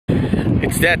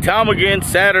It's that time again,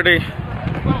 Saturday.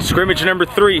 Scrimmage number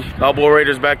 3. Balboa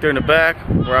Raiders back there in the back.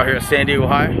 We're out here at San Diego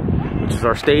High, which is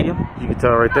our stadium. You can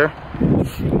tell right there.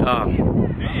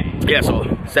 Yeah,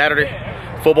 so Saturday,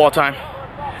 football time.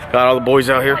 Got all the boys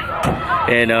out here.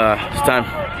 And it's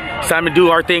time to do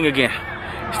our thing again.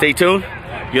 Stay tuned.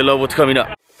 You'll love what's coming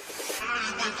up.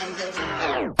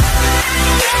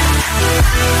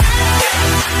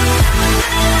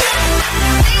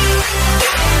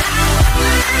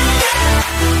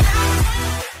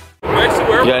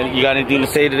 You got anything to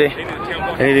say today?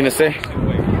 Anything to say?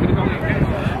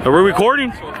 Are we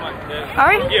recording?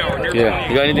 Are we? Yeah.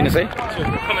 You got anything to say?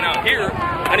 Coming out here,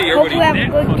 I need Hope we have a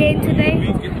good game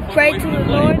today. Pray to the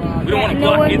Lord. We don't want to no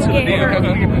block one into the get hurt.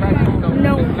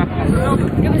 No.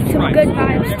 It was some good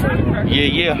vibes too.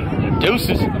 Yeah.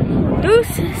 Deuces.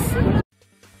 Deuces.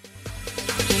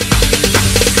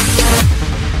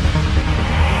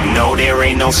 No, there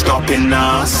ain't no stopping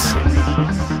us.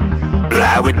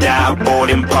 Fly without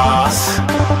boarding pass.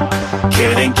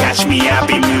 Couldn't catch me, I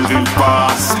be moving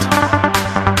fast.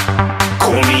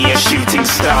 Call me a shooting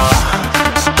star.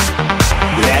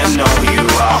 Let them know who you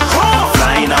are.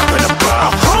 Flying up in a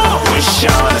bar. Wish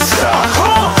on a star.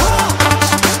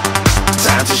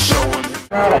 Time to show them.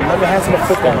 I've never had some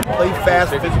football. Play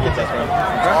fast, physical.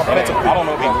 Offensive. I don't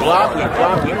know. We block.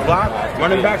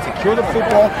 Running back, secure the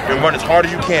football, and run as hard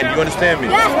as you can. Do you understand me?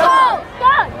 Let's go!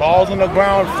 Balls on the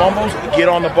ground, fumbles, get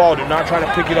on the ball. Do not try to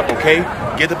pick it up, okay?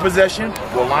 Get the possession,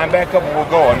 we'll line back up and we'll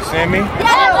go. Understand me?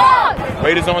 Yes,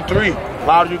 Raiders on 3.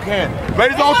 Loud as you can.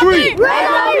 Raiders on 3! Ready! 1, 2,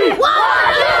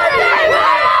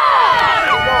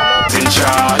 3, In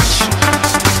charge.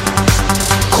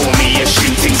 Call me a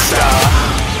shooting star.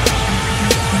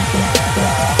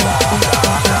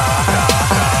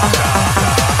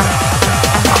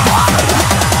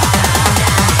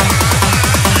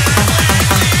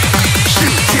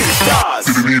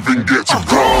 Didn't even get to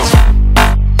cross.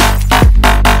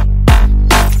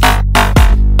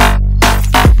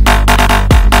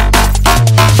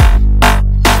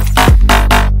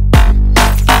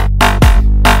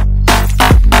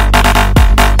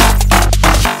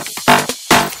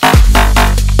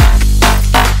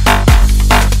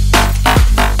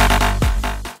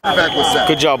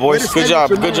 Good job, boys. Good job,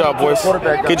 boys.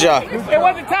 Good job. It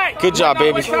wasn't tight. Good job,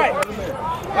 baby.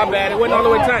 My bad, it wasn't all the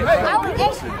way tight.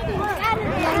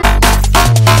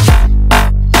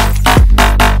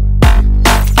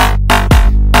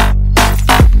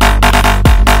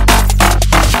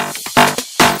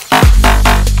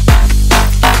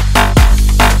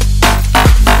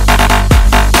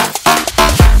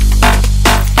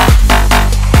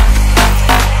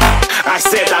 I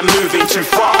said I'm moving too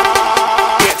far.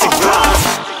 Get to glass.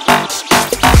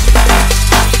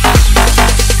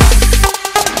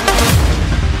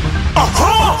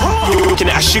 Looking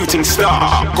at a shooting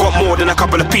star. Got more than a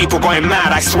couple of people going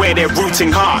mad. I swear they're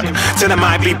rooting hard. Tell them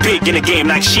I'd be big in the game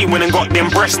like she went and got them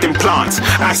breast implants.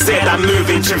 I said I'm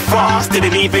moving too fast.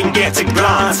 Didn't even get to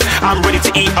glance. I'm ready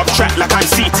to eat up track like I'm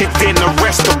seated in a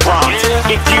restaurant.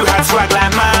 If you had swag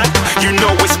like mine, you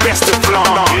know it's best to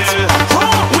flaunt.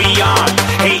 We aren't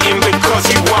hating because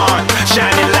you aren't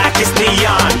shining like it's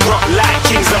neon. Rock like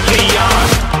kings of Leon.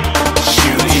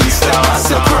 Shooting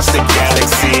stars across the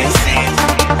galaxy.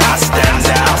 I stand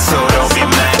out, so don't be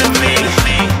mad at me.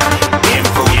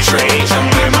 Infiltrate, I'm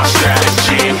with my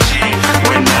strategy.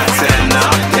 When I turn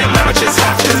up, then amateurs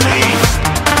have to leave.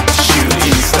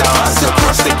 Shooting stars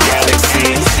across the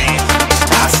galaxy.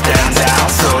 I stand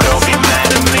out, so don't be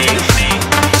mad at me.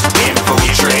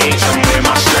 Infiltrate, I'm with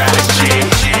my strategy.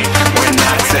 When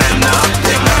I turn up,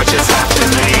 then amateurs have to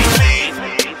leave.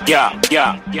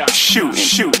 Yeah, shooting.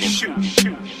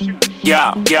 Yeah,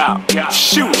 shooting. Yeah,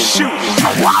 shooting.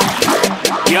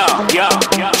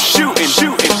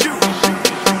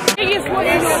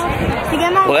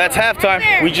 Well, that's halftime.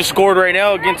 We just scored right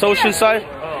now against Oceanside.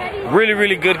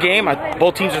 Really good game.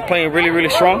 Both teams are playing really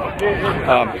strong.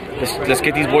 Let's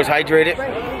get these boys hydrated.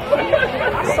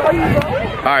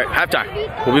 All right, halftime.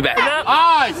 We'll be back.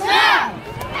 Eyes!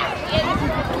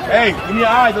 Hey, give me your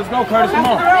eyes. Let's go, Curtis. Come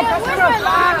on.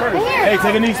 Hey,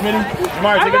 take a knee, Smitty.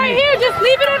 Jamari, take a knee. here, just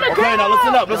leave it on the Okay, now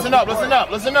listen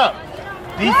up.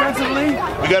 Defensively,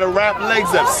 we got to wrap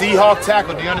legs up. Seahawk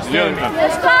tackle. Do you understand me?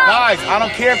 Guys, I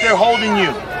don't care if they're holding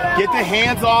you. Get the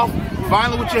hands off.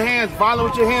 Violent with your hands.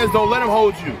 Don't let them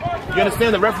hold you. You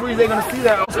understand? The referees ain't going to see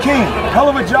that. King, hell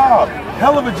of a job. You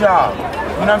know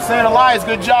what I'm saying? Elias,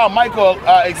 good job. Michael,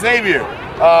 Xavier,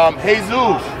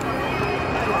 Jesus,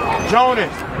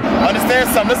 Jonas. Understand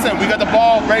something? Listen, we got the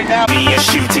ball right now. Be a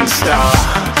shooting star.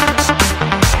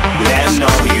 Let them know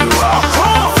who you are.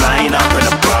 Flying up in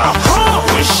a bar.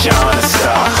 Wish on a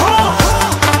star.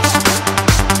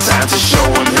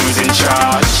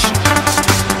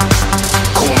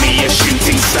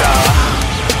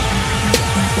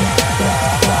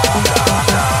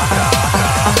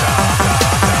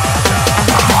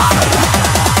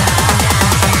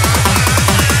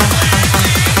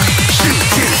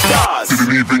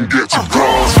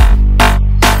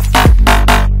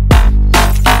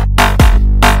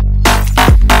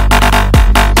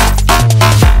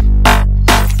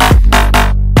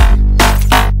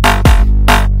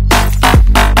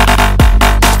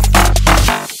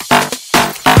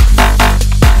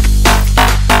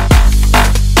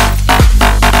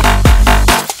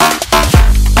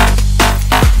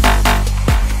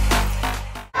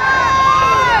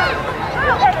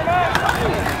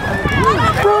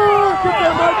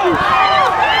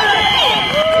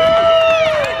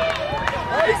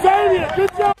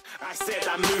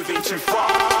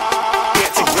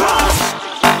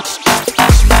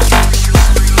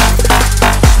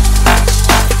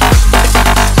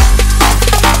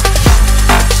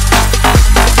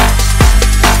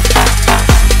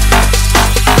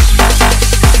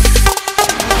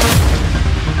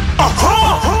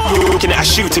 a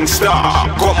shooting star.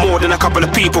 Got more than a couple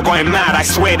of people going mad, I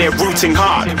swear they're rooting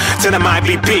hard. Tell them I'd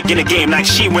be big in the game like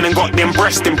she went and got them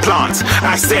breast implants.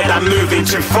 I said I'm moving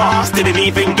too fast, didn't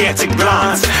even get to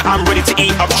glance. I'm ready to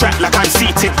eat up track like I'm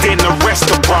seated in a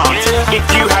restaurant. If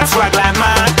you had swag like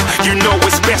mine, you know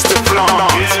it's best to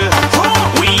flaunt.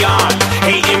 We aren't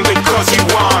hating because you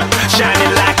aren't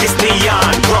shining like it's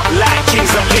neon, rock like kings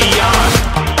of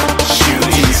Leon.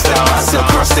 Shooting stars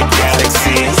across the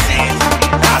galaxy,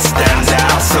 I stand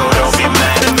out, so don't be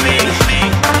mad at me.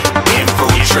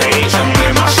 Infiltrate, I'm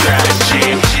with my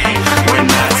strategy. When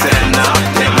I turn up,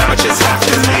 them amateurs have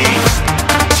to leave.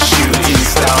 Shooting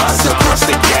stars across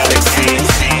the galaxy,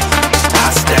 I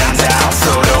stand out,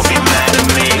 so don't be mad at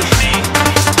me.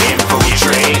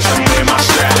 Infiltrate, I'm with my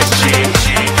strategy.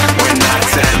 When I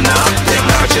turn up, them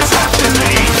amateurs have to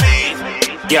leave.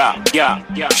 Yeah,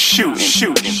 shooting. Yeah,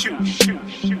 shooting.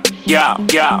 Yeah,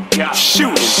 shooting. Yeah,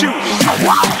 shooting.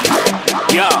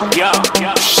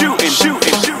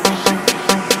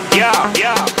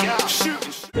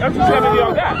 That's what seven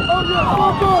y'all got.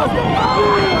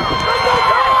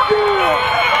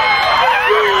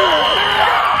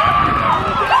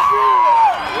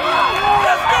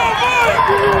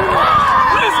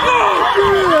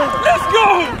 Let's go!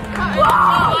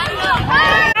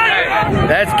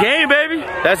 That's game, baby.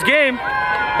 That's game.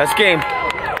 That's game.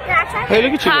 Hey,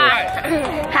 look at you guys.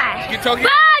 Hi. You talking?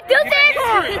 Do this!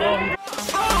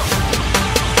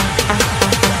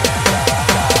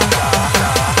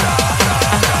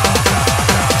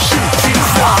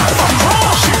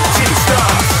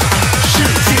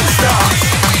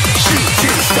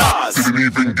 Didn't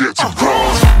even get to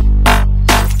cross.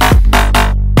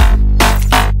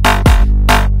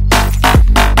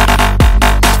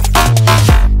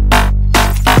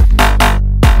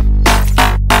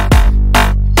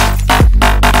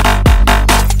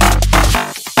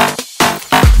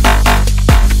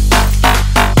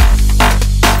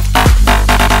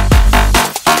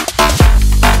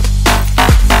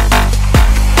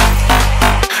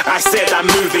 I said I'm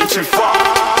moving too far.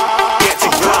 Get to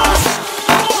glass.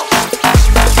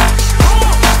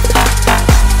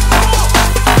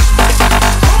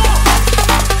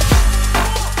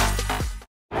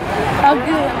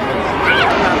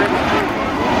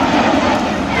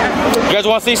 You guys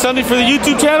want to say something for the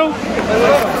YouTube channel?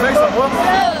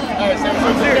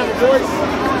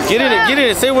 Get in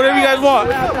it. Say whatever you guys want.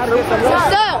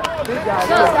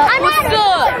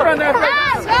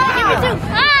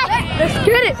 Let's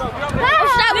get it.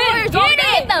 Oceanside Warriors.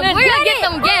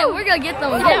 We're gonna get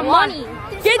them again.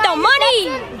 Get the money.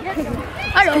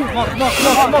 I don't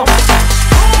know.